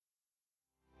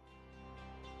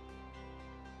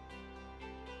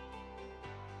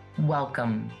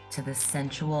Welcome to the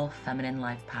Sensual Feminine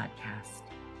Life podcast.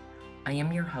 I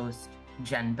am your host,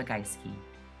 Jen Bagaiski,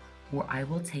 where I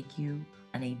will take you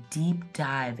on a deep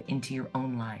dive into your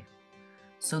own life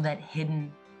so that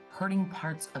hidden, hurting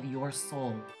parts of your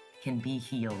soul can be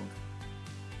healed.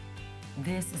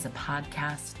 This is a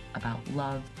podcast about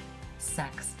love,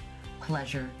 sex,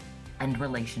 pleasure, and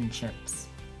relationships.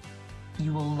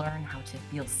 You will learn how to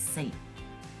feel safe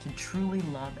to truly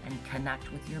love and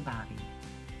connect with your body.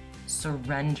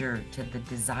 Surrender to the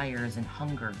desires and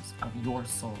hungers of your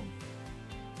soul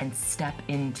and step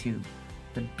into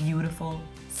the beautiful,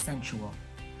 sensual,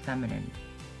 feminine,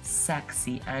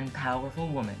 sexy, and powerful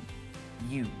woman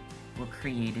you were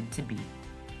created to be.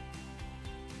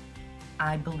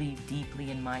 I believe deeply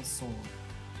in my soul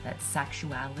that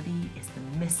sexuality is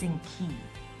the missing key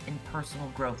in personal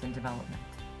growth and development.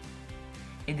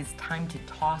 It is time to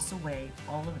toss away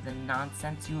all of the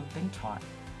nonsense you have been taught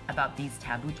about these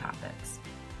taboo topics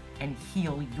and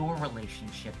heal your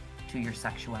relationship to your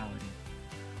sexuality.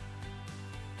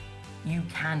 You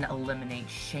can eliminate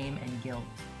shame and guilt,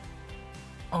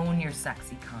 own your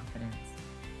sexy confidence,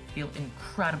 feel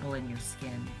incredible in your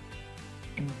skin,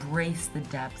 embrace the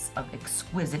depths of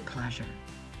exquisite pleasure,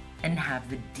 and have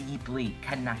the deeply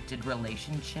connected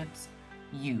relationships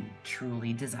you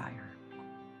truly desire.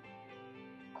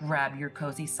 Grab your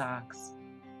cozy socks,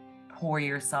 pour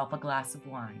yourself a glass of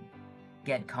wine,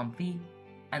 get comfy,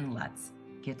 and let's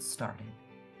get started.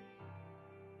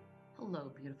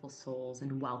 Hello, beautiful souls,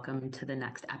 and welcome to the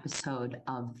next episode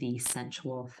of the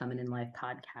Sensual Feminine Life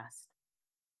podcast.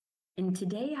 And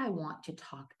today I want to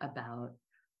talk about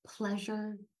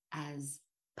pleasure as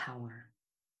power.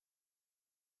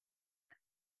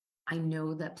 I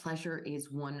know that pleasure is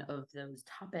one of those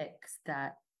topics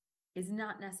that is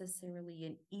not necessarily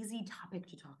an easy topic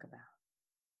to talk about.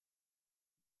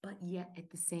 But yet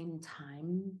at the same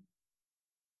time,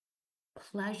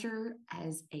 pleasure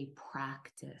as a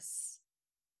practice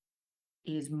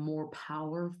is more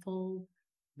powerful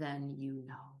than you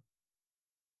know.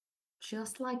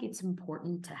 Just like it's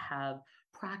important to have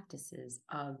practices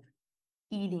of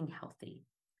eating healthy,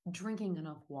 drinking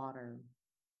enough water,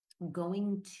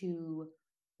 going to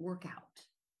work out.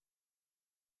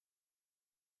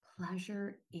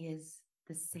 Pleasure is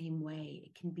the same way.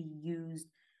 It can be used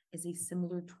as a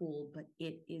similar tool, but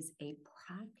it is a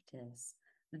practice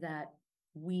that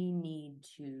we need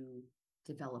to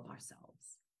develop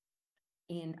ourselves.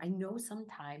 And I know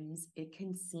sometimes it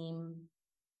can seem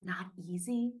not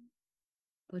easy,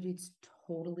 but it's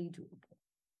totally doable.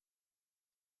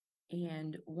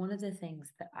 And one of the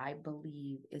things that I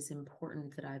believe is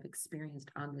important that I've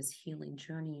experienced on this healing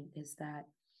journey is that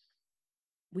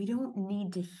we don't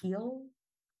need to heal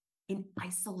in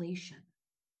isolation.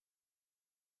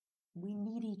 We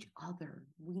need each other.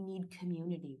 We need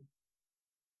community.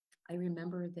 I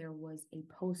remember there was a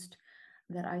post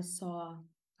that I saw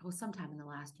sometime in the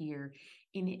last year,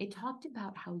 and it talked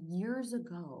about how years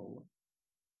ago,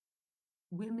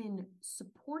 women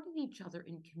supported each other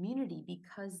in community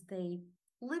because they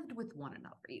lived with one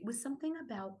another. It was something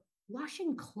about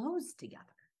washing clothes together,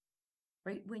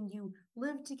 right? When you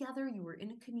lived together, you were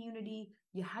in a community,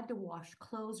 you had to wash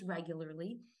clothes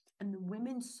regularly. And the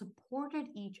women supported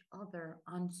each other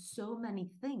on so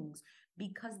many things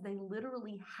because they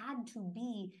literally had to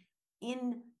be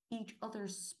in each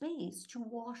other's space to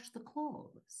wash the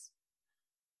clothes.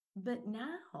 But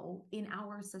now in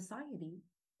our society,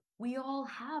 we all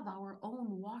have our own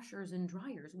washers and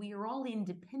dryers. We are all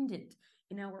independent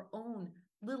in our own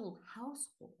little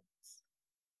households.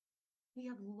 We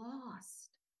have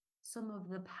lost some of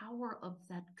the power of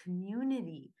that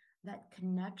community, that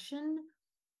connection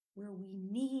where we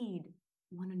need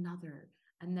one another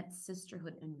and that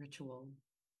sisterhood and ritual.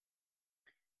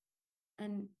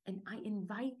 And I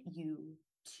invite you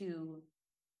to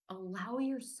allow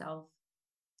yourself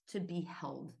to be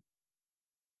held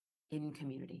in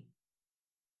community.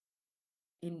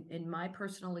 In my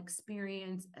personal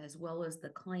experience, as well as the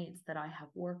clients that I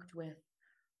have worked with,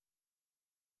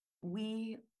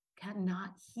 we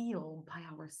cannot heal by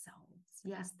ourselves.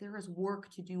 Yes, there is work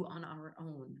to do on our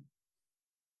own.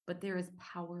 But there is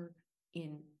power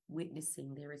in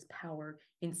witnessing. There is power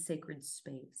in sacred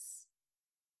space.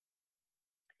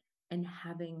 And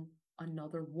having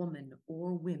another woman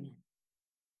or women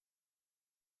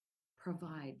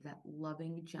provide that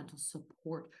loving, gentle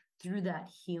support through that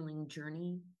healing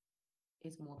journey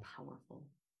is more powerful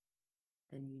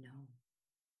than you know.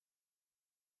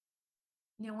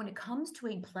 Now, when it comes to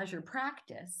a pleasure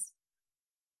practice,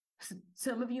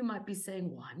 some of you might be saying,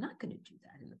 well, I'm not going to do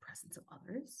that in the presence of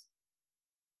others.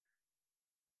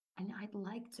 And I'd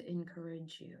like to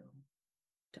encourage you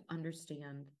to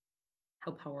understand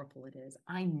how powerful it is.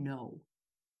 I know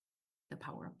the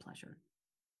power of pleasure.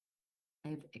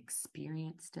 I've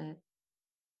experienced it.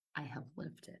 I have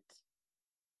lived it.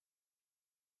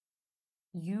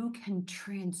 You can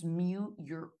transmute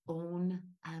your own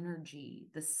energy,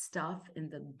 the stuff and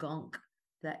the gunk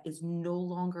that is no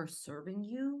longer serving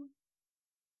you,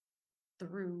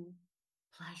 through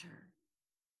pleasure.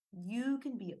 You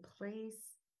can be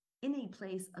in a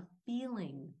place of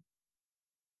feeling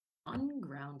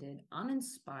ungrounded,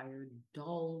 uninspired,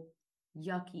 dull,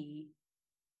 yucky,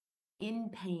 in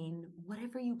pain,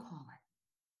 whatever you call it.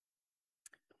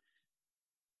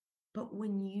 But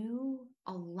when you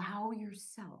allow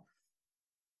yourself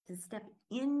to step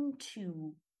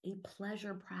into a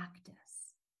pleasure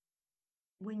practice,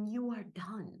 when you are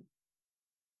done,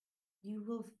 you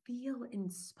will feel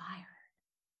inspired.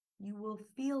 You will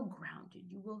feel grounded.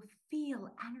 You will feel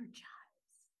energized.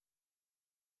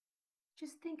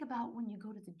 Just think about when you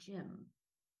go to the gym.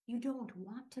 You don't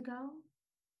want to go,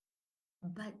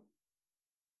 but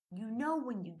you know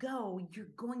when you go, you're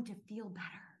going to feel better.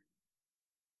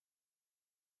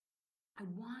 I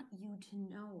want you to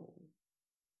know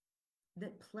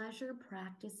that pleasure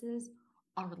practices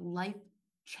are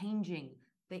life-changing.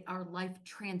 They are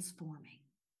life-transforming.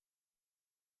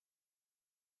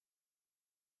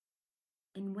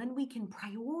 And when we can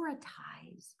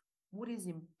prioritize what is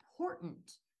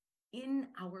important in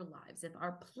our lives, if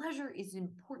our pleasure is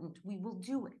important, we will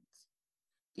do it.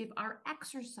 If our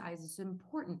exercise is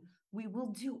important, we will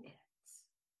do it.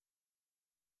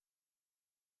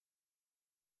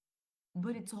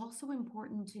 But it's also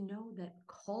important to know that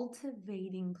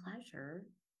cultivating pleasure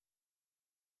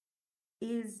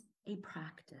is a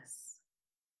practice.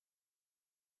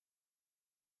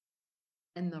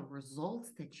 And the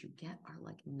results that you get are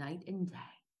like night and day.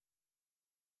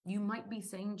 You might be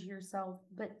saying to yourself,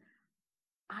 but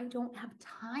I don't have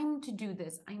time to do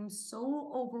this. I'm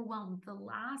so overwhelmed. The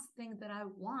last thing that I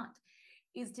want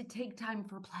is to take time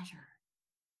for pleasure.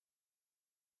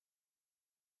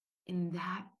 And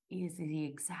that is the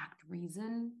exact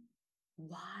reason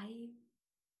why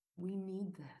we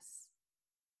need this.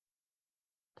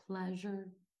 Pleasure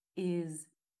is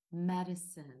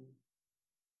medicine.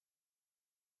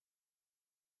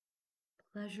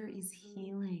 Pleasure is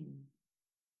healing.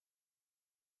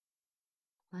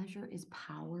 Pleasure is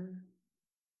power.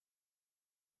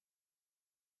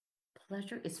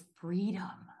 Pleasure is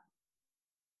freedom.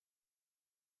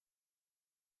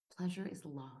 Pleasure is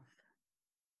love.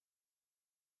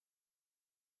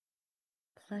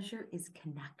 Pleasure is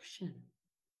connection.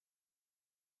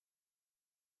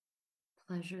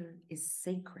 Pleasure is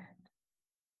sacred.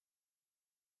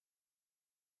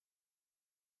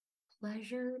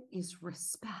 Pleasure is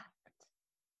respect.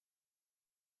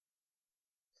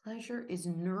 Pleasure is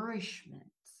nourishment.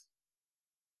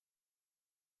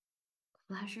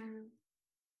 Pleasure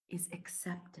is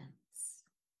acceptance.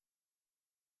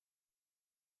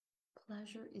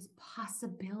 Pleasure is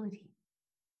possibility.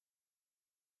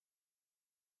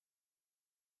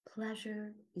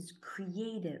 Pleasure is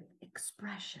creative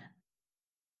expression.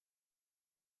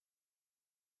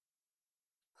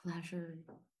 Pleasure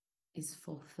is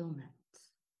fulfillment.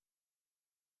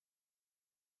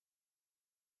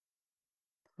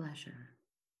 Pleasure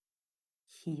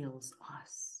heals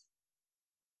us.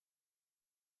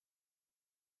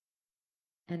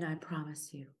 And I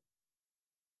promise you,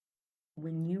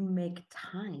 when you make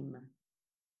time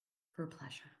for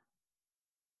pleasure,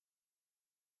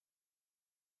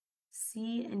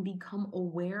 see and become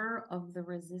aware of the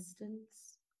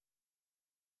resistance,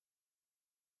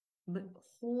 but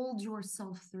hold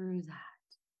yourself through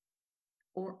that,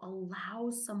 or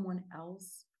allow someone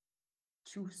else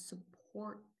to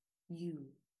support you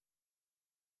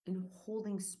in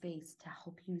holding space to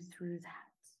help you through that.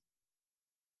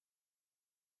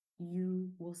 You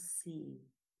will see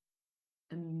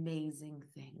amazing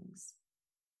things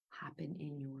happen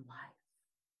in your life.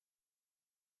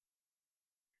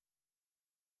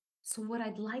 So what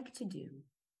I'd like to do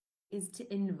is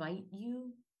to invite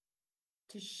you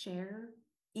to share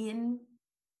in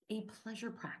a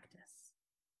pleasure practice,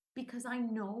 because I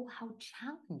know how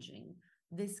challenging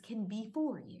this can be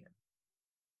for you,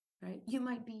 right? You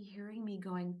might be hearing me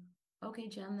going, okay,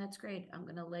 Jen, that's great. I'm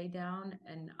going to lay down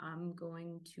and I'm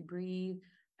going to breathe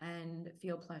and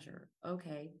feel pleasure.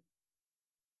 Okay,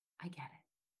 I get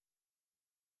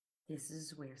it. This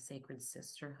is where sacred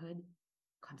sisterhood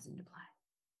comes into play.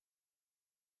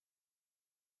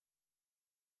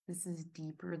 This is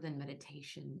deeper than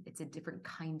meditation. It's a different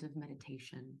kind of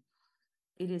meditation.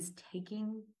 It is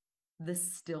taking the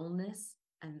stillness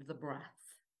and the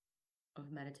breath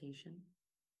of meditation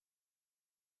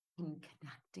and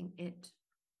connecting it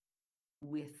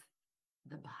with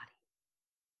the body,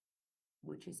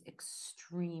 which is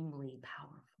extremely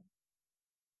powerful.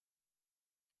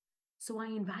 So I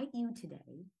invite you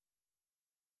today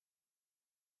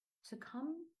to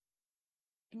come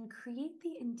and create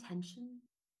the intention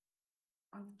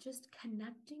of just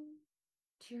connecting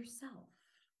to yourself,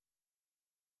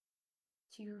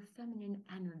 to your feminine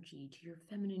energy, to your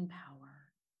feminine power,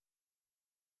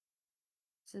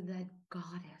 so that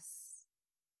goddess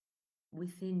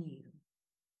within you,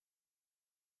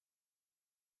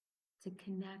 to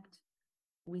connect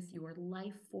with your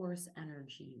life force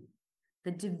energy,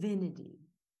 the divinity,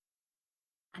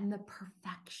 and the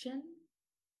perfection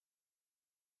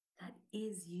that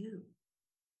is you.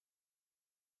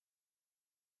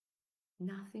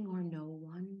 Nothing or no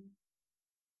one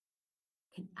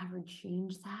can ever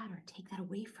change that or take that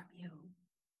away from you.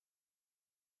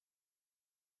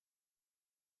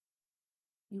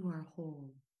 You are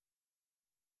whole.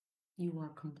 You are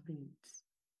complete.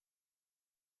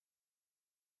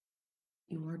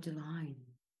 You are divine.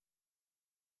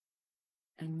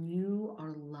 And you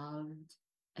are loved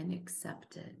and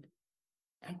accepted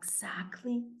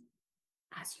exactly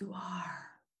as you are.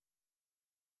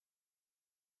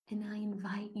 And I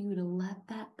invite you to let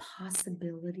that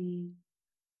possibility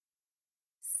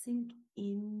sink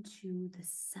into the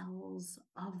cells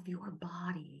of your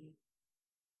body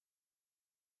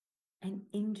and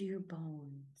into your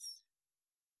bones,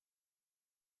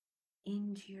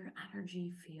 into your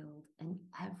energy field and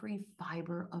every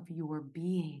fiber of your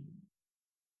being.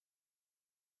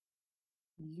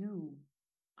 You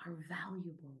are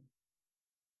valuable.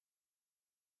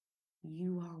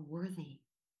 You are worthy.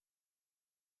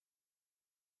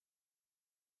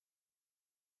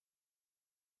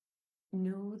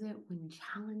 Know that when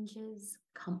challenges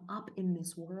come up in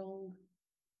this world,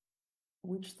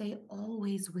 which they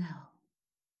always will,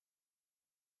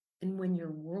 and when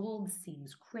your world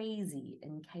seems crazy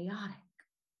and chaotic,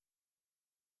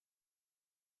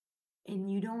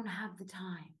 and you don't have the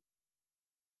time,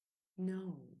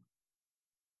 know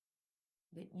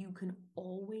that you can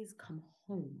always come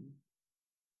home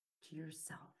to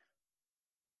yourself.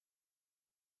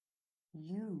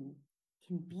 You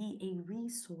can be a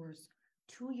resource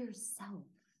to yourself,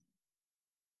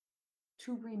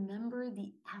 to remember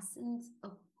the essence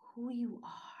of who you are.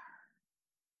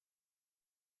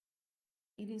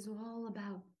 It is all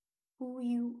about who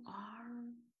you are,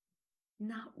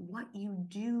 not what you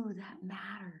do that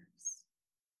matters.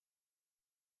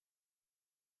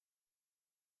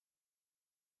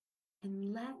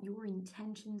 And let your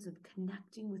intentions of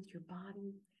connecting with your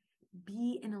body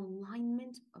be in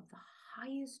alignment of the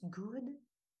highest good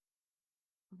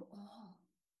of all.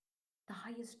 The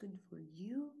highest good for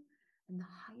you and the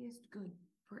highest good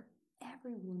for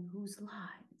everyone whose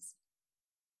lives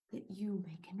that you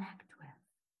may connect with.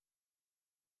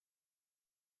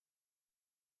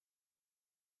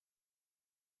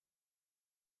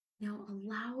 Now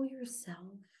allow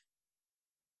yourself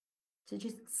to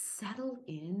just settle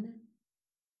in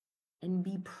and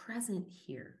be present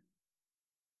here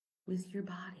with your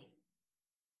body.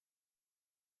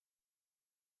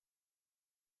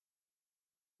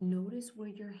 Notice where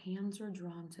your hands are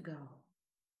drawn to go,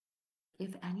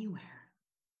 if anywhere.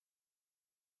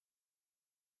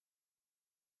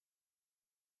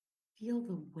 Feel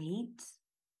the weight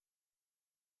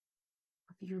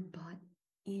of your butt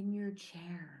in your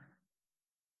chair.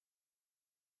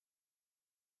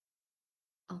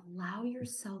 Allow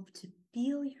yourself to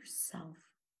feel yourself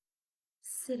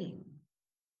sitting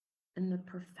in the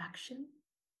perfection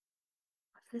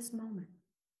of this moment.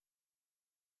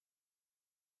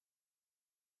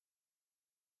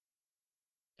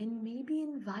 And maybe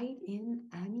invite in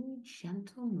any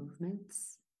gentle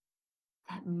movements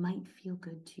that might feel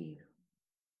good to you.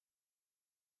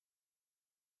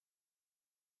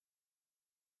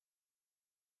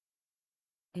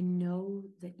 And know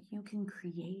that you can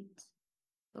create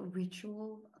the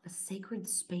ritual of a sacred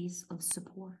space of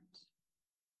support.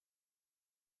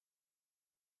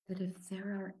 That if there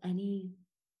are any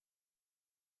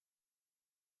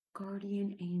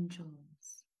guardian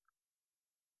angels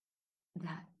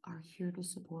that are here to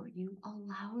support you,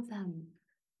 allow them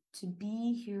to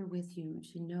be here with you,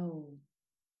 to know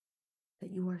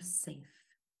that you are safe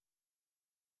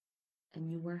and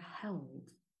you are held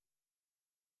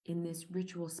in this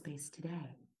ritual space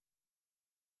today.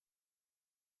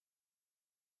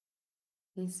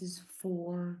 This is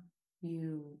for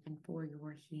you and for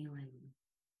your healing.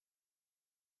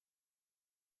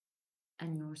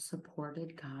 And your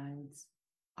supported guides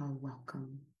are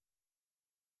welcome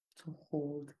to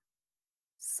hold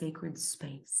sacred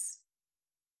space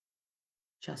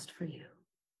just for you.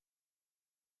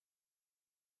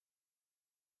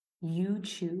 You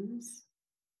choose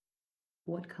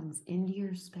what comes into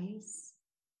your space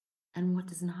and what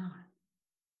does not.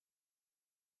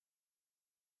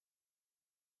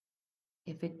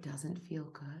 If it doesn't feel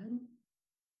good,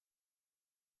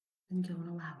 then don't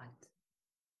allow it.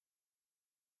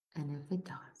 And if it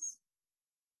does,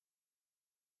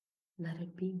 let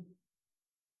it be.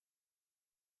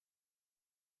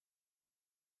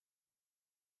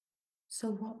 So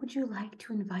what would you like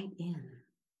to invite in?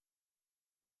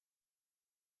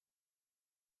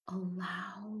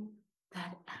 Allow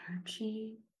that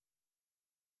energy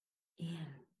in.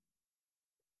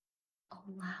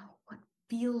 Allow what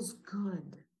feels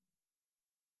good,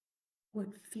 what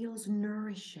feels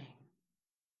nourishing.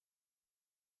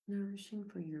 Nourishing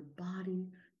for your body,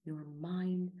 your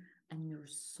mind, and your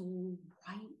soul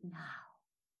right now.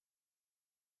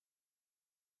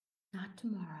 Not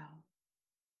tomorrow.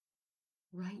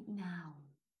 Right now.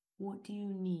 What do you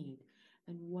need?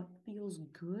 And what feels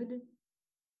good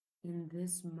in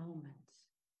this moment?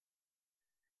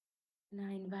 And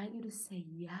I invite you to say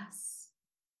yes,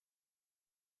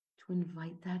 to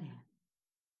invite that in.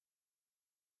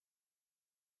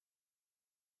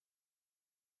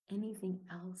 Anything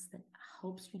else that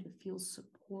helps you to feel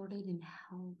supported and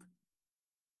held,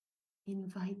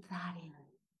 invite that in.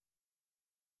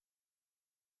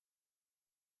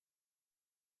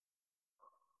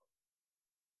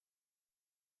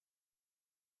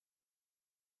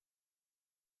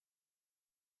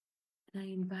 And I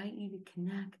invite you to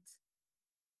connect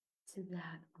to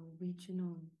that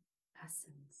original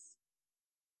essence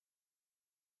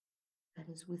that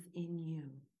is within you.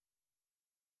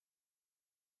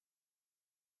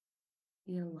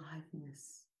 The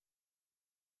aliveness,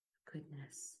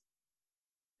 goodness,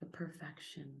 the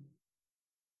perfection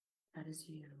that is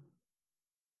you.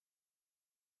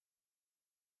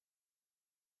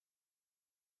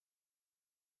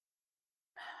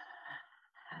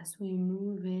 As we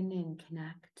move in and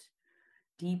connect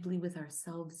deeply with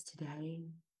ourselves today,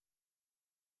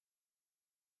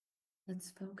 let's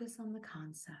focus on the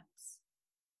concepts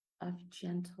of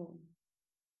gentle,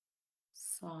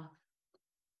 soft,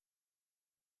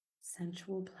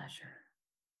 sensual pleasure,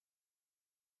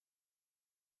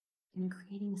 and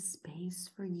creating space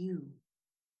for you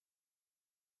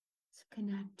to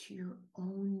connect to your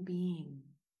own being,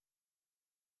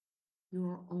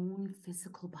 your own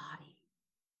physical body.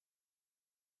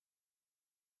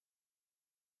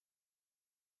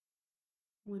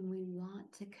 When we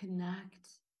want to connect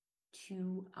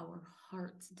to our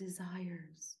heart's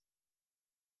desires,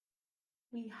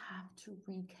 we have to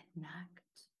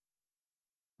reconnect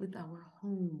with our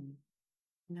home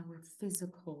and our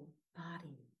physical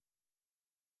body.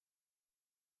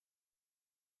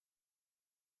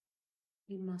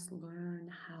 We must learn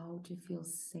how to feel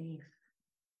safe,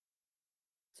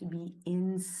 to be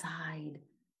inside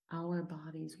our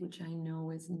bodies, which I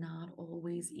know is not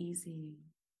always easy.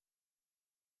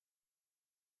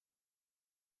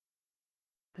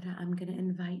 But I'm going to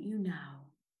invite you now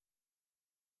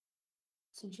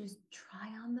to just try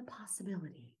on the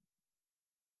possibility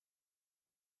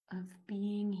of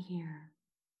being here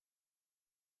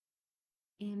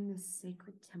in the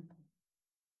sacred temple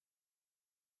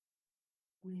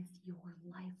with your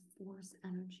life force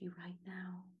energy right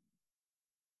now.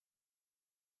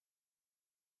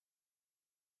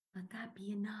 Let that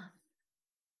be enough.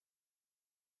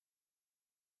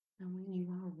 Knowing you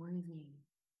are worthy,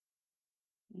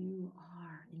 you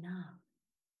are enough.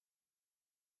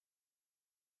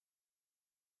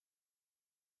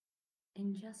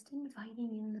 And just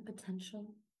inviting in the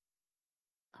potential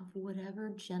of whatever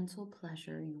gentle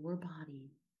pleasure your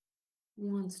body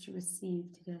wants to receive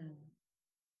today.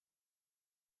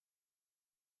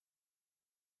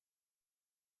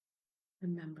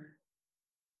 Remember,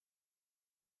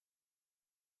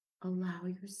 allow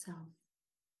yourself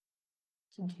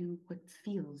to do what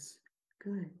feels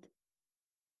good.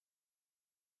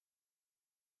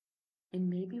 And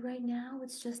maybe right now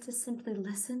it's just to simply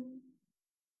listen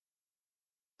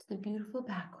to the beautiful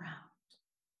background.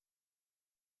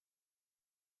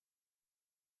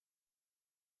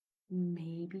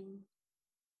 Maybe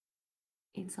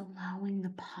it's allowing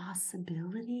the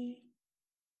possibility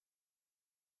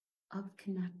of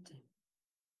connecting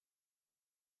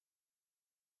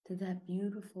to that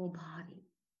beautiful body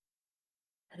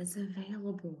that is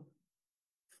available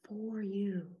for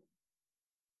you.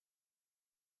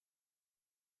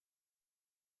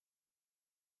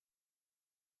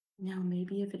 Now,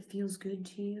 maybe if it feels good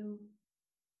to you,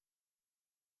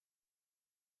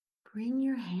 bring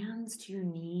your hands to your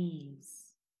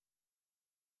knees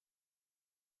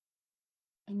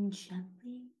and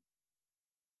gently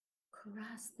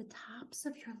caress the tops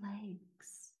of your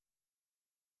legs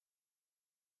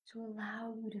to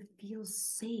allow you to feel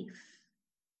safe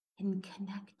and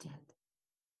connected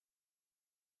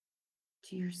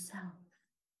to yourself.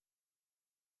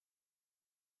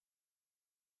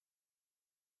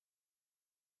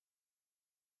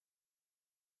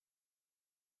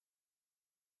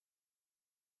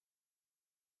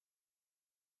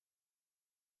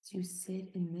 As you sit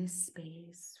in this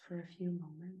space for a few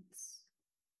moments,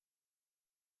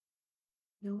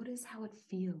 notice how it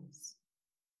feels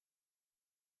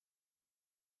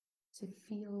to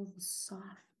feel the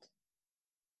soft,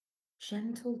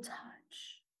 gentle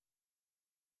touch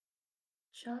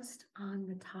just on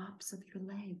the tops of your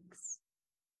legs.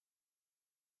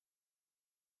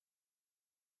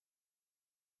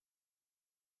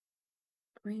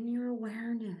 Bring your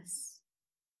awareness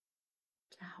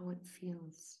to how it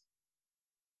feels.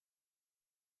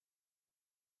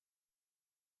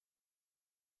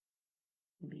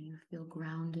 Maybe you feel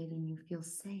grounded and you feel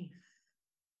safe,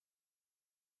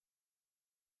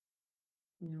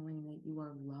 knowing that you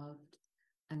are loved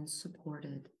and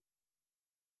supported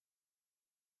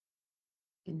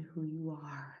in who you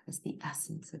are as the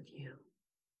essence of you.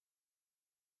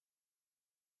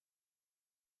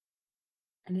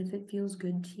 And if it feels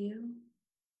good to you,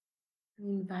 I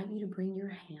invite you to bring your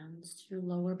hands to your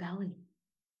lower belly.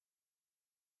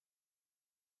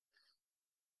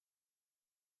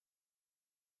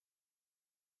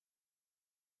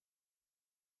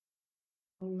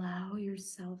 Allow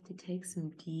yourself to take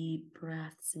some deep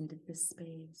breaths into this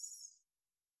space.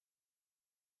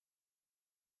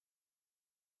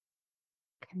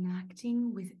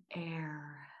 Connecting with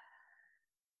air.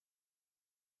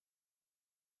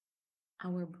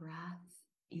 Our breath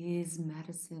is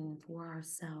medicine for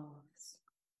ourselves.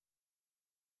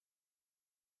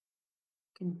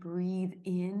 We can breathe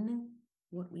in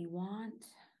what we want.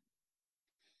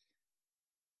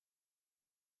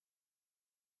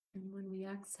 And when we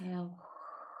exhale,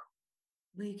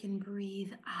 we can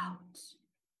breathe out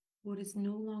what is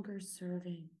no longer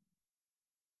serving,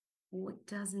 what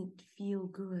doesn't feel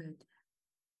good.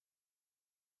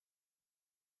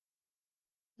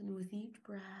 And with each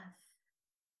breath,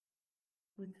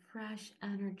 with fresh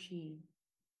energy,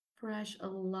 fresh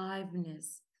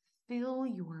aliveness, fill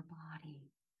your body.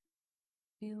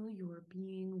 Fill your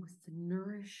being with the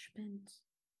nourishment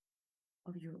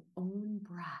of your own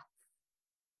breath.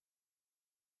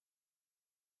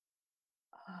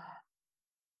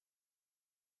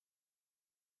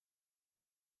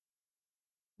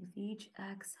 With each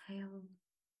exhale,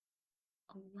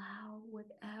 allow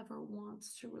whatever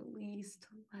wants to release to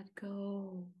let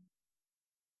go.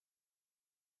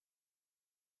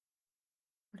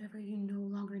 Whatever you no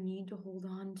longer need to hold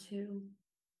on to,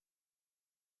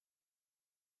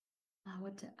 allow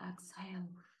it to exhale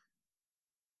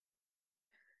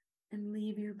and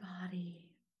leave your body,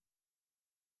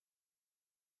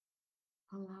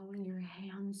 allowing your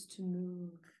hands to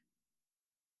move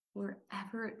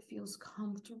wherever it feels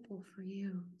comfortable for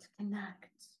you to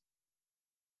connect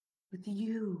with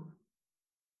you.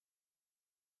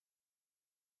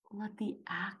 Let the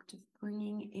act of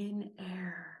bringing in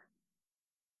air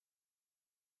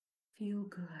feel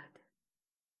good.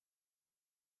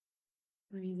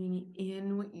 Breathing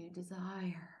in what you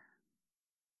desire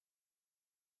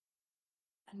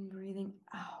and breathing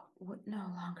out what no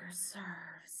longer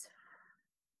serves.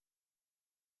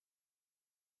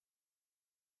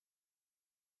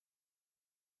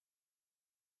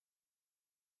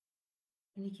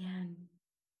 And again,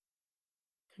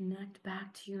 connect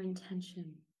back to your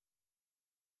intention.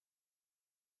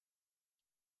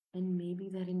 And maybe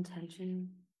that intention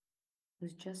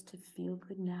was just to feel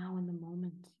good now in the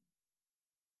moment.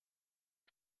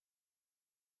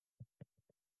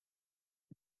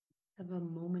 Have a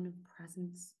moment of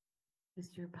presence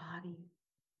with your body,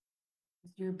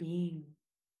 with your being,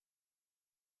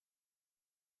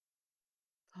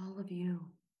 all of you.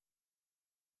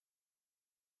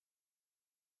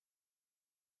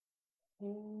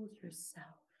 Hold yourself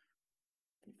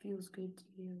if it feels good to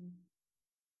you.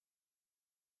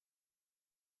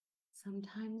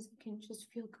 Sometimes it can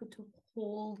just feel good to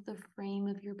hold the frame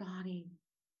of your body.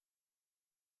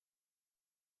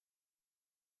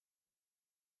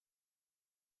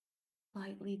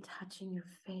 Lightly touching your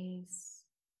face.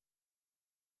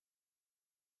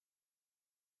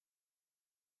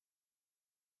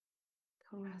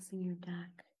 Caressing your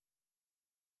neck.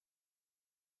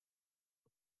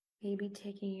 Maybe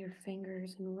taking your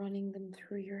fingers and running them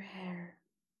through your hair.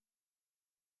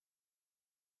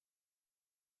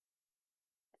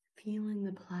 Feeling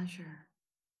the pleasure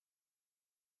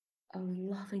of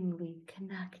lovingly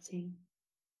connecting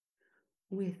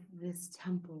with this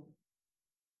temple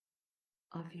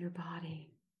of your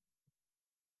body.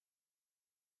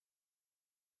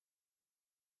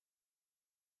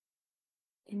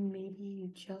 And maybe you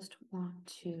just want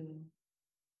to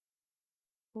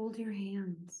hold your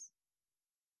hands.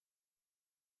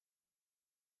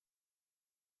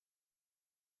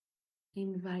 I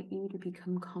invite you to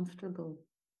become comfortable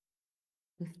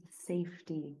with the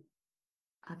safety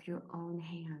of your own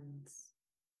hands.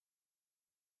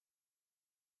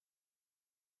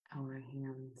 Our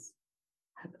hands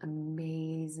have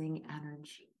amazing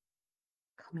energy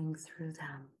coming through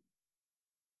them.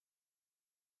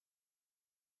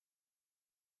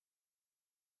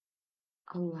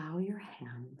 Allow your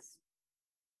hands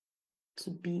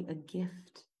to be a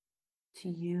gift to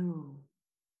you.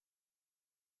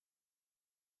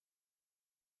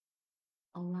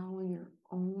 Allow your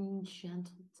own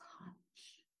gentle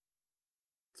touch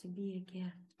to be a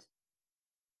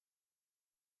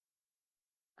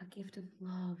gift of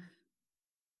love,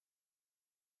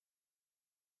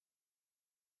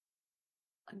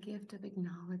 a gift of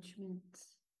acknowledgement,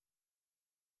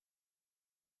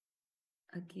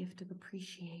 a gift of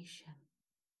appreciation.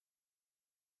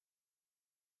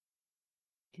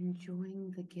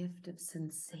 Enjoying the gift of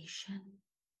sensation,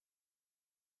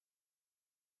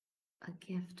 a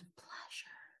gift of pleasure.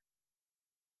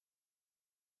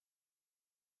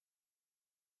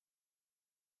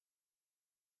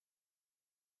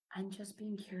 And just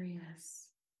being curious,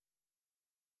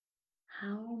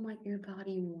 how might your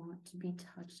body want to be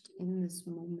touched in this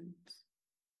moment?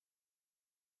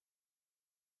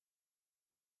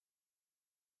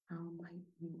 How might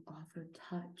you offer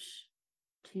touch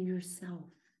to yourself,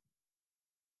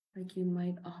 like you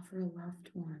might offer a loved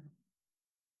one,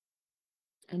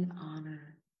 and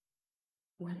honor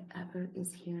whatever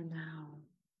is here now?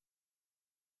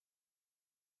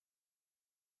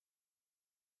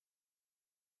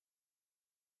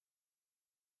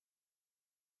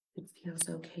 It feels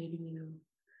okay to you.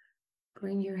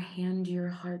 Bring your hand to your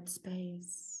heart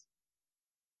space.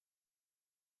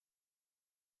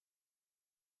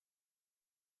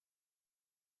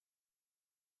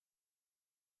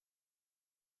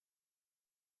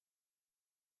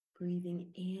 Breathing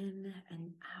in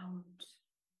and out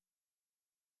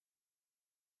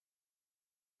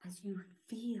as you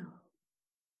feel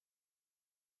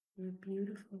your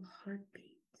beautiful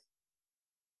heartbeat.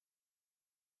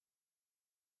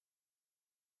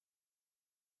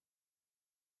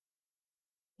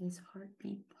 His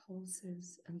heartbeat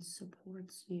pulses and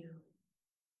supports you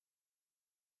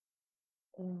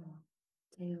all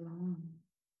day long.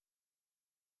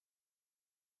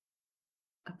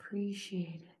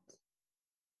 Appreciate it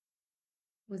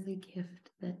with a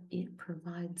gift that it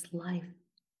provides life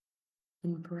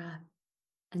and breath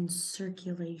and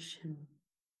circulation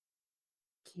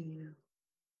to you.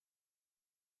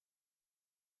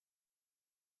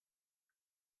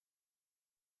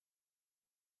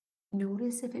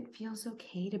 Notice if it feels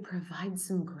okay to provide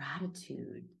some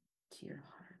gratitude to your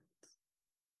heart.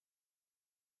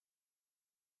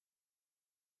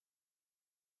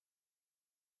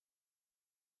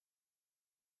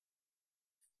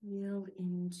 Feel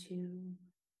into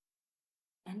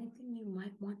anything you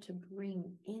might want to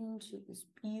bring into this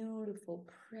beautiful,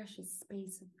 precious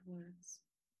space of yours.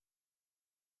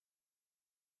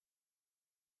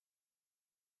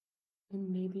 And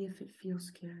maybe if it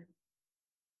feels good,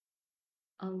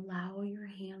 allow your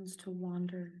hands to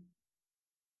wander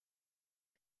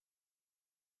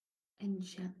and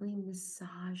gently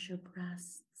massage your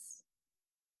breasts.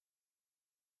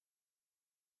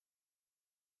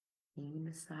 Maybe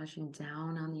massaging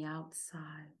down on the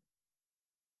outside,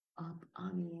 up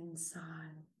on the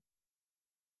inside,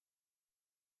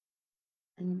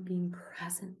 and being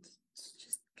present to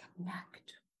just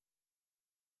connect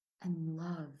and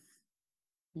love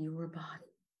your body.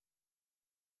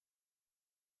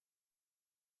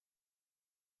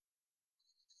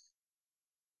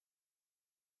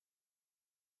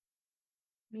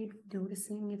 Maybe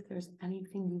noticing if there's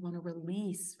anything you want to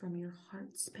release from your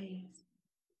heart space.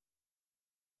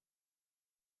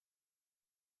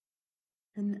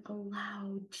 And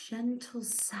allow gentle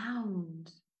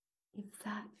sound if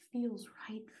that feels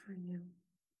right for you.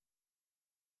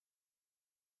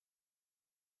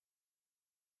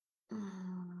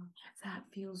 If that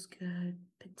feels good,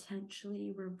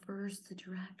 potentially reverse the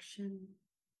direction,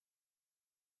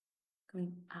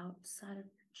 going outside of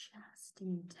your chest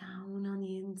and down on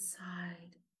the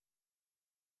inside.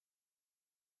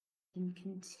 And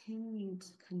continue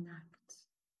to connect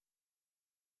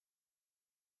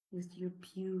with your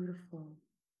beautiful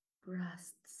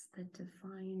breasts that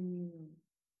define you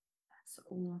as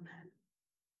a woman.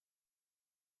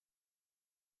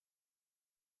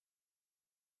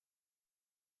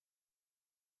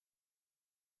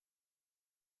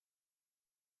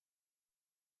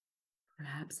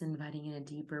 Perhaps inviting in a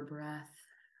deeper breath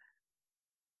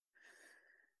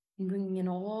and bringing in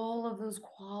all of those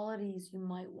qualities you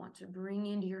might want to bring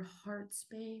into your heart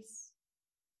space.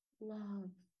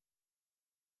 Love,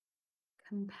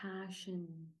 compassion,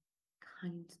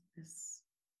 kindness,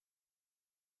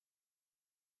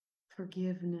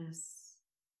 forgiveness,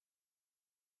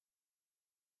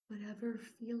 whatever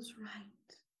feels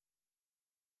right.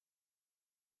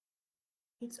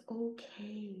 It's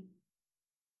okay.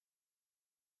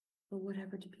 But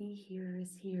whatever to be here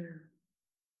is here.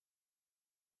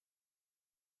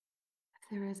 If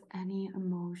there is any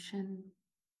emotion,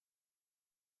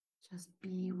 just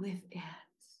be with it.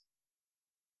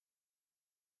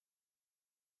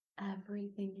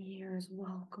 Everything here is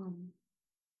welcome.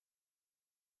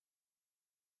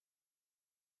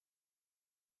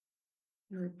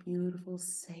 You're a beautiful,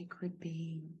 sacred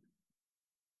being.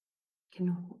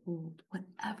 Can hold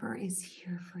whatever is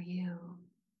here for you.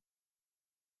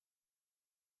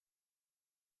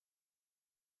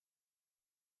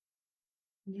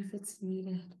 And if it's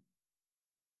needed,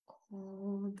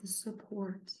 call the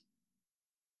support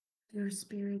of your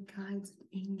spirit guides and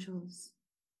angels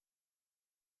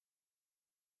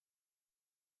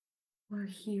who are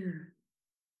here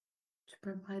to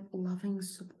provide loving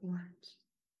support.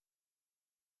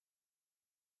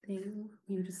 They want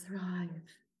you to thrive.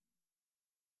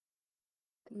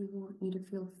 They want you to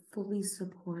feel fully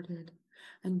supported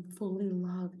and fully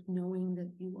loved, knowing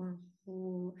that you are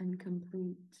whole and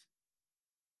complete.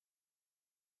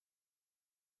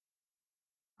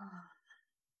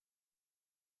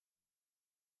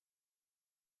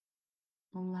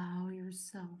 Allow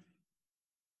yourself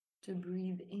to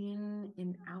breathe in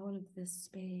and out of this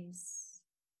space.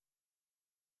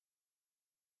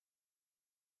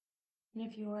 And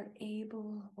if you are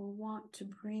able or want to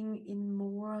bring in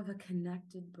more of a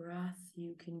connected breath,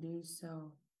 you can do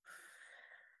so.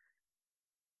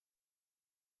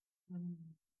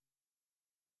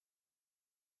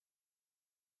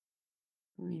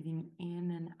 Breathing in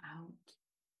and out.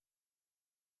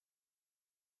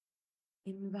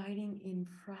 Inviting in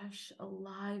fresh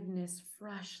aliveness,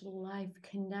 fresh life,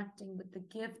 connecting with the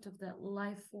gift of that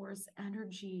life force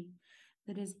energy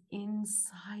that is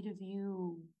inside of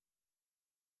you.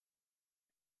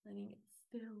 Letting it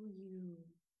fill you.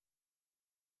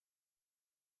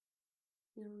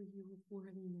 Fill you with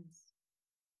worthiness.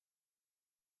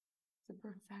 The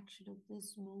perfection of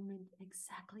this moment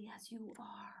exactly as you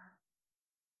are.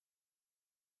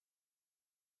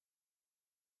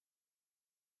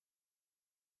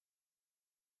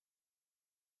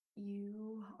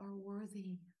 You are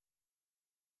worthy.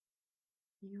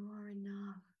 You are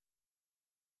enough.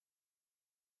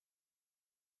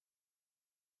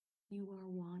 You are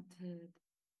wanted.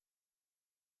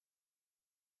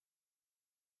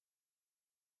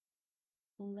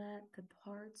 Let the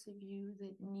parts of you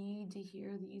that need to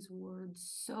hear these words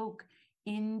soak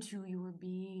into your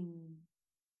being.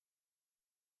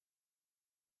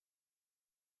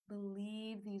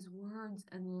 Believe these words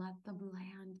and let them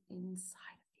land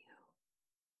inside of you.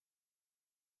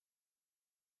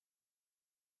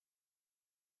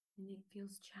 And it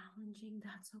feels challenging,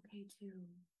 that's okay too.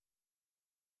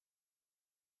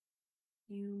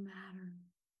 You matter.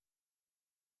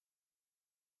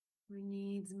 Your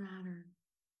needs matter.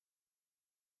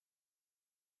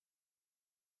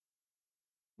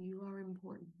 You are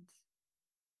important.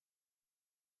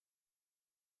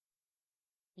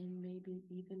 And maybe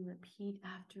even repeat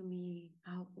after me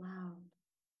out loud.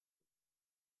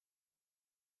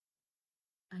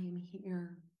 I am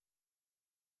here.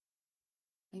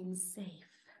 I am safe.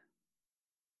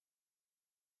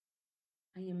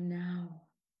 I am now.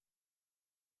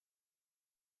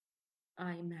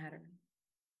 I matter.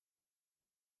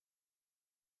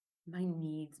 My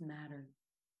needs matter.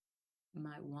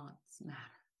 My wants matter.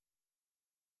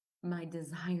 My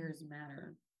desires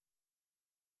matter.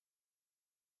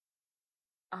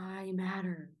 I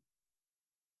matter.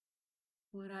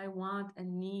 What I want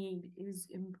and need is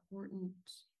important.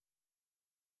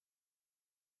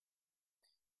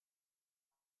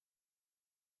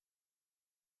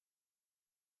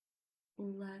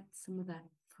 Let some of that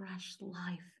fresh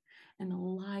life and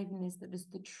aliveness that is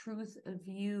the truth of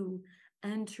you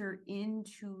enter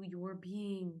into your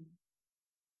being.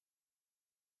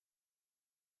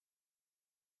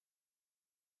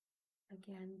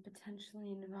 Again,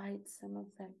 potentially invite some of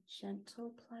that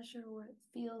gentle pleasure where it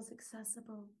feels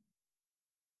accessible.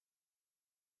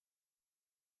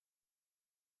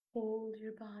 Hold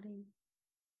your body.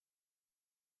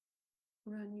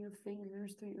 Run your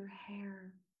fingers through your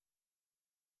hair.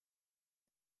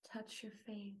 Touch your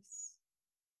face.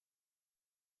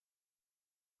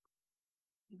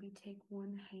 Maybe take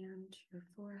one hand to your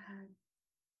forehead,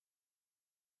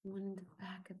 one to the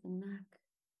back of the neck.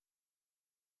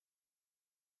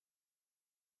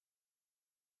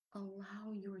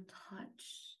 Allow your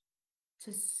touch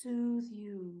to soothe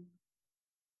you,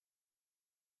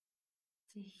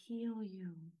 to heal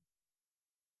you.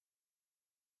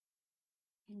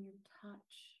 And your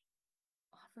touch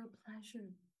offer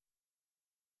pleasure,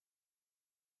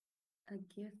 a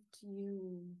gift to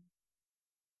you.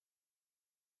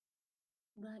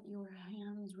 Let your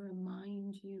hands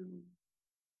remind you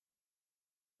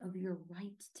of your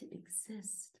right to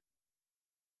exist,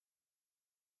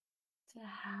 to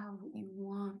have what you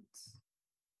want,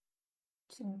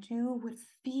 to do what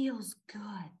feels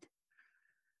good,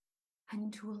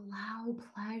 and to allow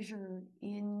pleasure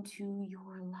into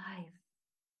your life.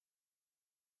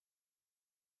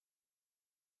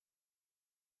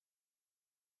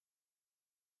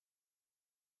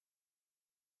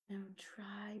 Now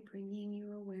try bringing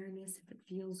your awareness, if it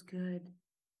feels good,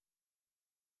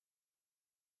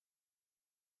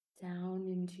 down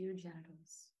into your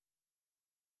genitals,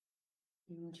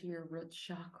 into your root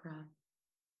chakra.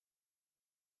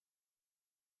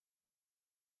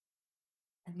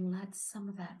 And let some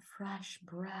of that fresh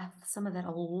breath, some of that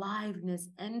aliveness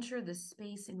enter the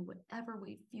space in whatever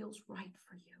way feels right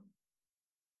for you.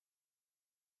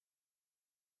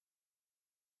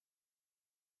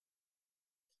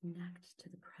 Connect to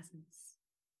the presence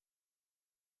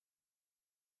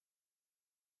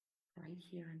right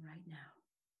here and right now.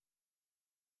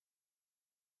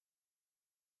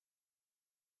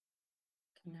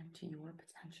 Connect to your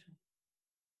potential.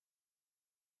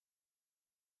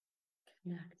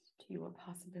 Connect to your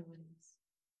possibilities.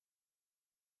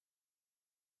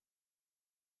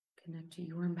 Connect to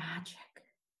your magic.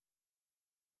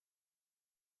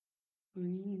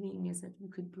 Breathing as if you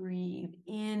could breathe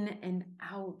in and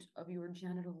out of your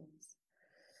genitals.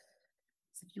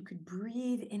 As if you could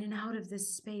breathe in and out of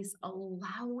this space,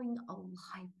 allowing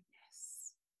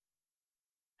aliveness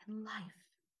and life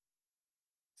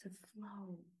to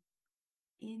flow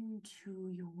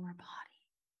into your body.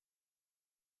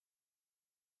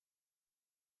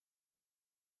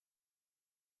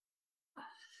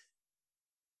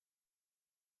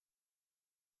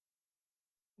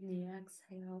 In the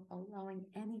exhale, allowing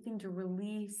anything to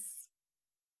release,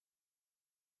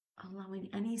 allowing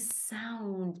any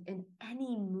sound and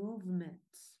any movement.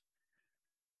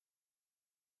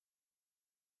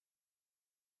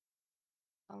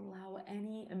 Allow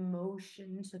any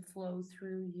emotion to flow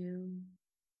through you.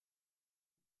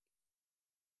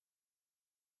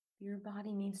 Your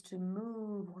body needs to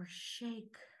move or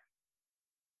shake,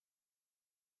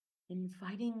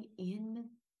 inviting in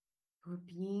your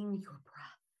being, your breath.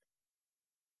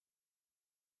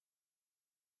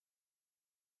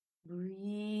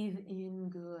 Breathe in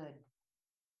good.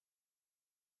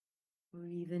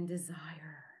 Breathe in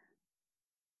desire.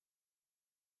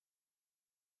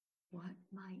 What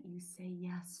might you say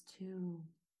yes to?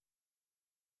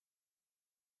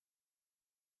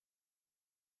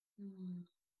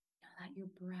 Let your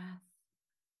breath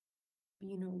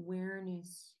be an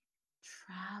awareness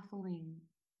traveling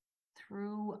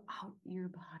throughout your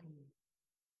body,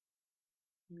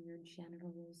 your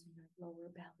genitals and your lower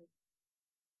belly.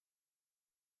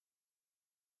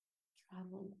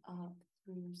 Traveling up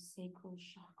through your sacral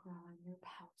chakra and your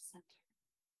power center.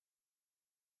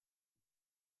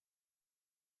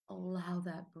 Allow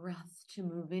that breath to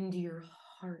move into your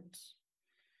heart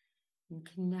and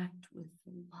connect with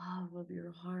the love of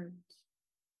your heart.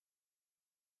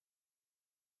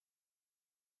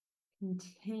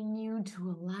 Continue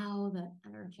to allow that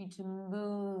energy to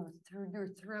move through your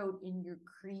throat in your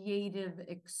creative,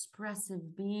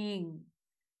 expressive being,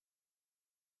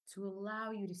 to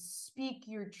allow you to speak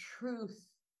your truth,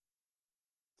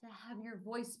 to have your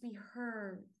voice be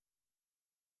heard,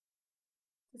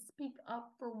 to speak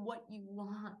up for what you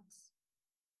want,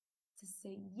 to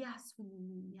say yes when you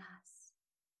mean yes,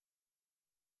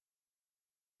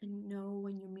 and no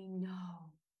when you mean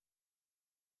no.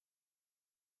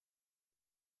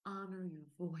 Honor your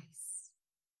voice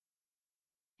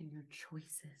and your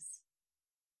choices.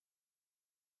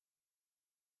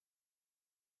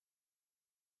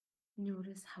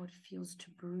 Notice how it feels to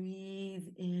breathe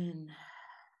in,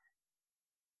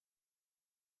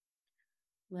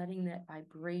 letting that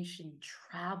vibration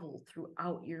travel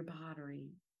throughout your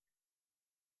body,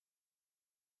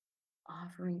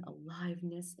 offering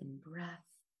aliveness in breath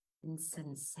and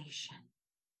sensation.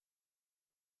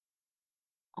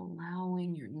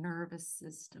 allowing your nervous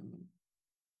system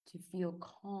to feel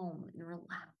calm and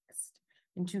relaxed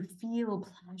and to feel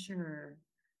pleasure.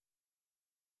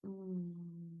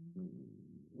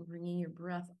 Bringing your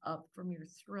breath up from your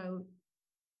throat,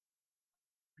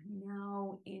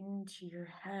 now into your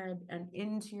head and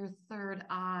into your third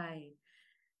eye,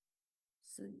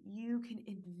 so you can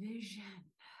envision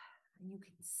and you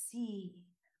can see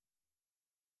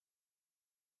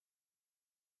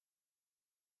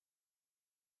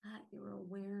let your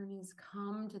awareness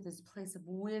come to this place of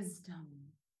wisdom,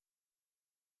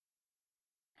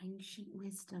 ancient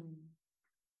wisdom.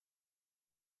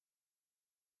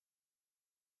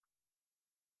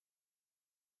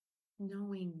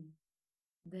 Knowing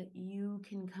that you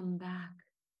can come back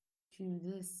to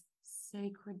this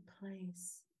sacred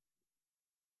place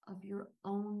of your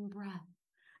own breath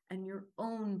and your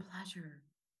own pleasure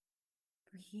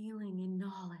for healing and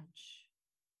knowledge.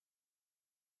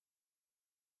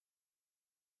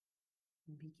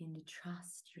 And begin to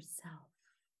trust yourself.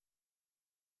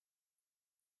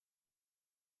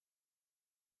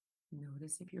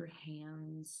 Notice if your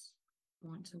hands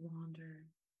want to wander.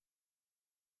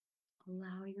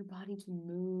 Allow your body to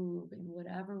move in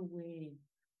whatever way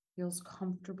feels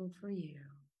comfortable for you.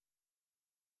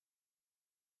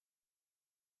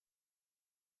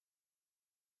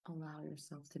 Allow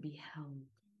yourself to be held.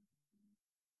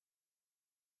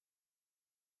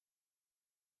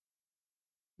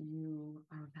 You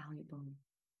are valuable.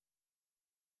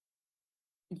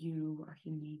 You are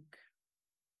unique.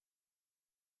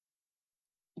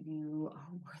 You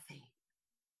are worthy.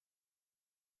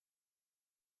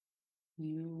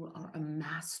 You are a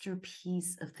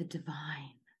masterpiece of the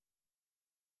divine.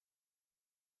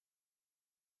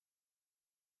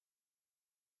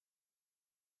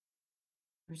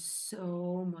 There's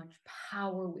so much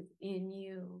power within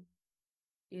you.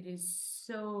 It is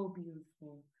so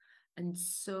beautiful and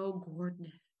so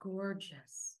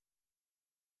gorgeous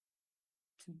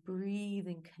to breathe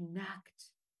and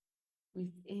connect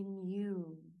within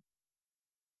you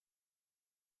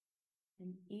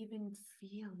and even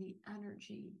feel the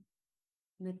energy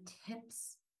in the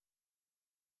tips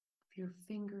of your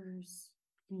fingers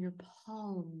and your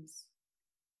palms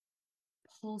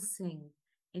pulsing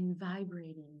and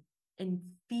vibrating and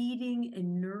feeding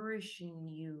and nourishing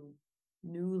you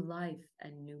new life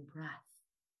and new breath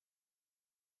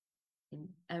in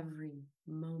every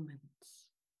moment.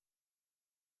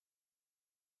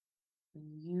 When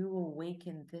you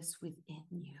awaken this within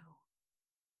you,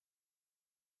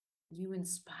 you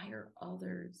inspire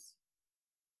others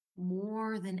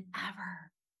more than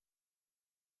ever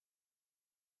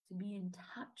to be in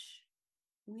touch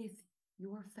with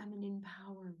your feminine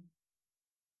power.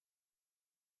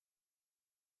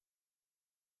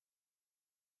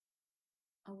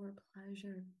 Our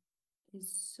pleasure is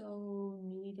so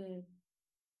needed.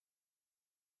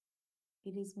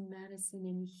 It is medicine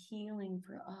and healing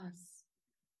for us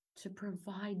to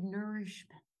provide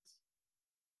nourishment,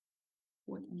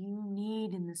 what you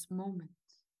need in this moment.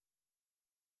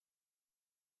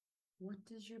 What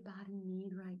does your body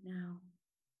need right now?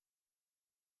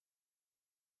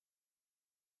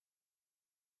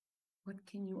 What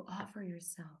can you offer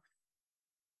yourself?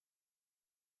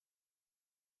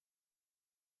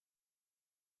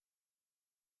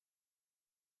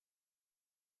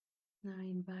 Now I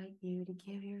invite you to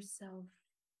give yourself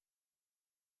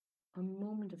a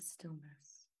moment of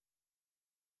stillness,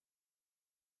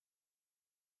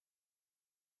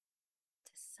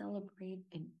 to celebrate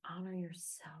and honor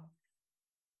yourself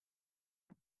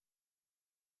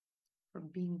for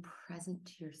being present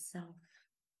to yourself,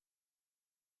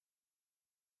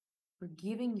 for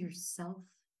giving yourself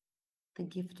the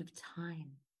gift of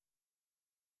time,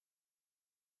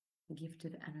 the gift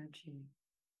of energy,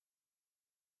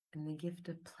 and the gift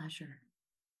of pleasure.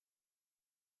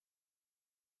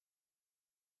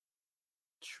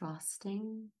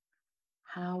 Trusting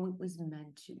how it was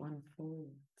meant to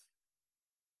unfold.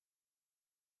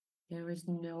 There is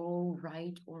no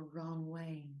right or wrong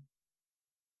way.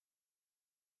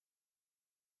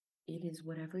 It is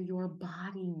whatever your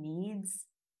body needs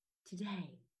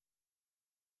today.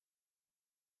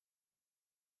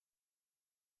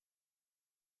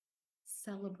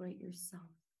 Celebrate yourself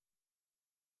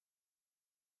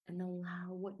and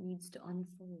allow what needs to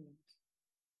unfold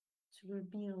to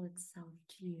reveal itself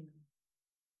to you,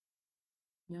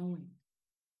 knowing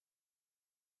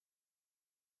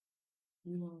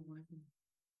you are worthy.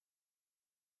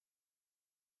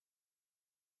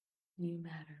 You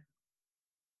matter.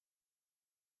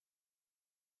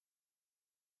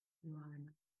 You are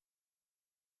enough.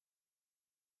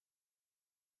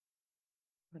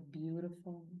 A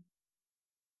beautiful,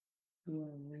 You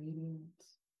are radiant.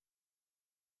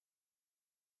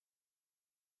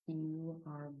 You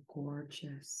are a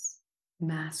gorgeous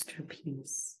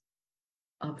masterpiece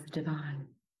of the divine.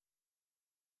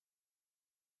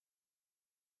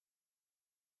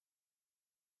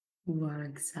 You are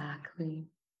exactly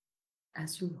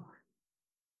as you are.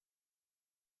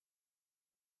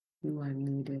 You are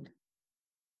needed.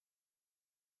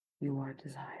 You are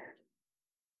desired.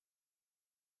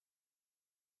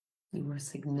 You are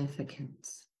significant.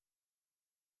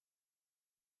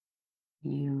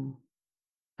 You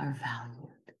are valued.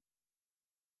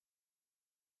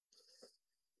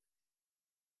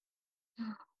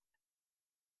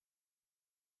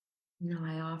 Now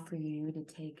I offer you to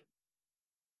take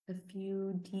a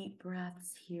few deep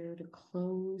breaths here to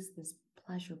close this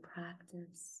pleasure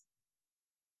practice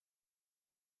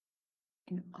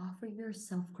and offer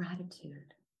yourself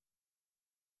gratitude.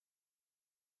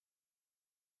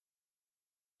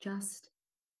 Just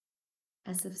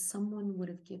as if someone would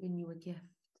have given you a gift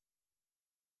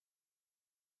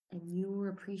and you were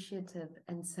appreciative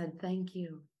and said thank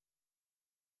you,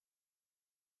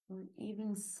 or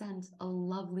even sent a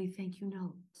lovely thank you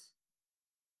note.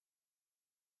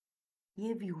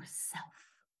 Give yourself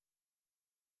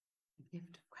the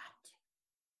gift of gratitude.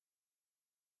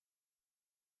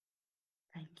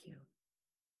 Thank you.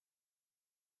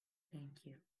 Thank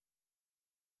you.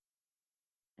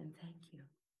 And thank you.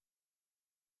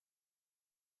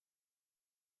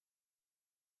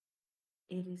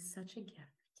 It is such a gift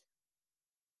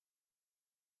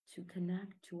to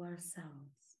connect to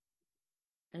ourselves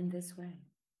in this way.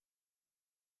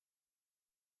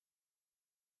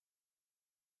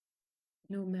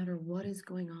 No matter what is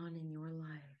going on in your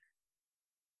life,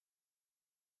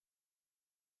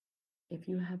 if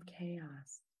you have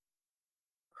chaos,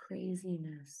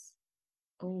 craziness,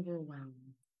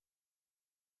 overwhelm,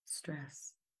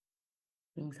 stress,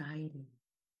 anxiety,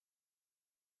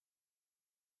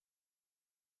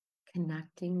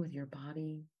 connecting with your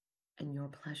body and your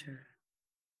pleasure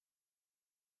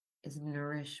is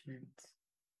nourishment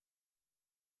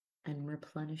and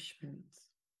replenishment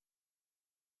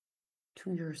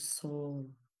to your soul.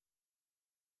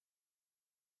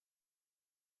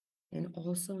 And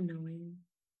also knowing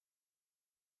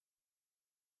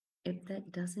if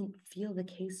that doesn't feel the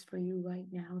case for you right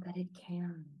now, that it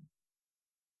can.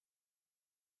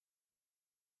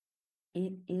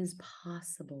 It is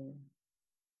possible.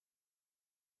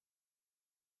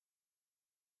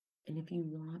 And if you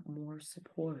want more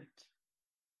support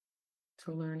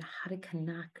to learn how to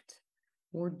connect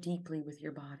more deeply with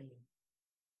your body,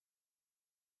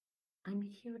 I'm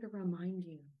here to remind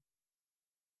you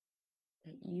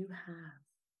that you have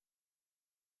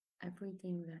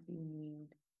everything that you need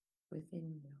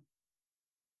within you.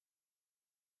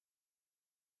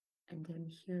 And I'm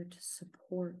here to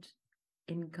support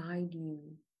and guide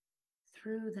you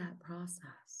through that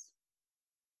process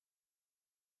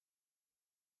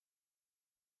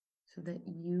so that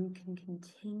you can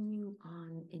continue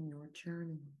on in your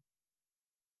journey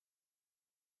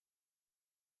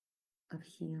of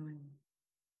healing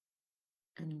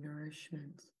and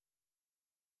nourishment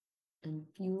and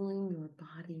fueling your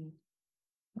body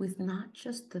with not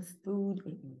just the food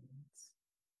it needs,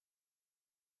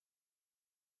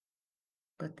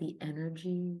 but the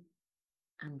energy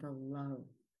and the love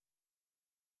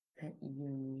that you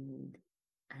need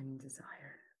and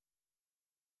desire.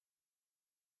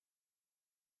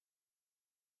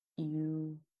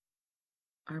 You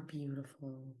are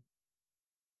beautiful.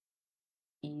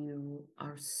 You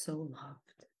are so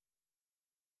loved.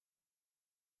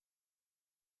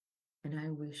 And I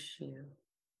wish you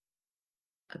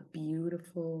a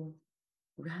beautiful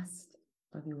rest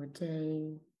of your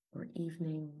day or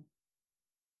evening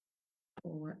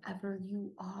or wherever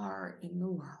you are in the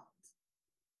world.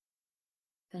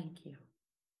 Thank you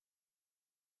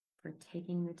for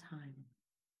taking the time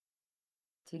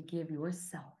to give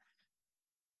yourself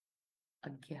a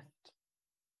gift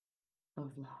of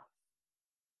love.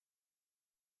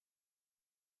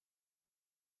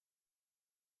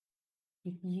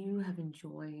 If you have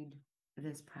enjoyed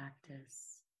this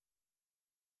practice,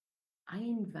 I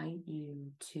invite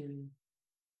you to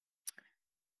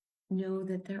know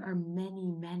that there are many,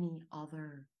 many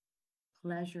other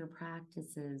pleasure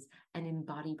practices and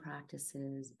embodied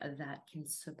practices that can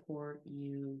support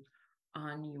you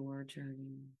on your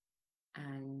journey.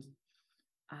 And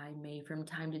I may from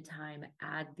time to time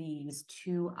add these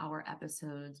to our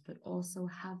episodes, but also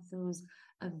have those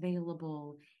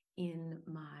available in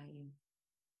my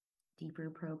deeper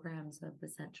programs of the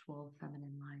sensual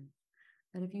feminine life.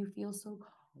 That if you feel so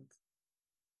called,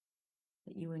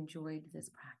 that you enjoyed this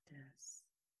practice,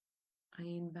 I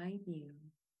invite you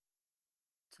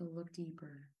to look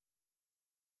deeper,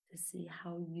 to see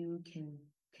how you can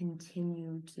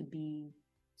continue to be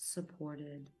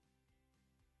supported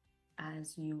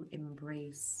as you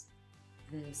embrace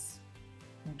this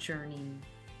journey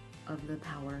of the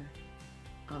power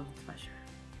of pleasure.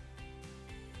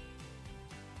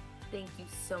 Thank you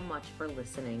so much for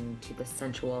listening to the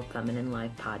Sensual Feminine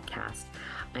Life podcast.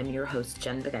 I'm your host,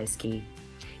 Jen Begeiske.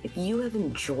 If you have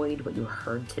enjoyed what you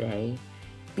heard today,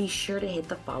 be sure to hit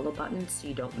the follow button so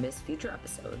you don't miss future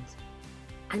episodes.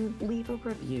 And leave a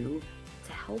review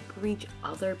to help reach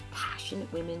other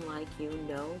passionate women like you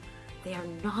know they are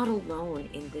not alone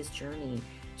in this journey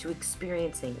to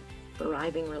experiencing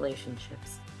thriving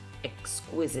relationships,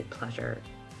 exquisite pleasure,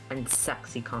 and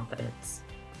sexy confidence.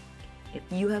 If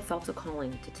you have felt a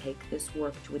calling to take this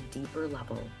work to a deeper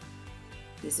level,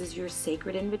 this is your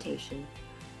sacred invitation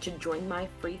to join my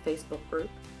free Facebook group,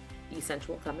 The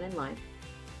Sensual Feminine Life,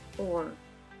 or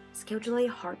schedule a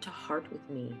heart-to-heart with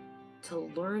me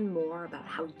to learn more about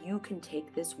how you can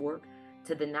take this work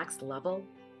to the next level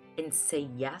and say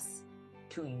yes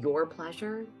to your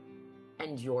pleasure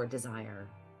and your desire.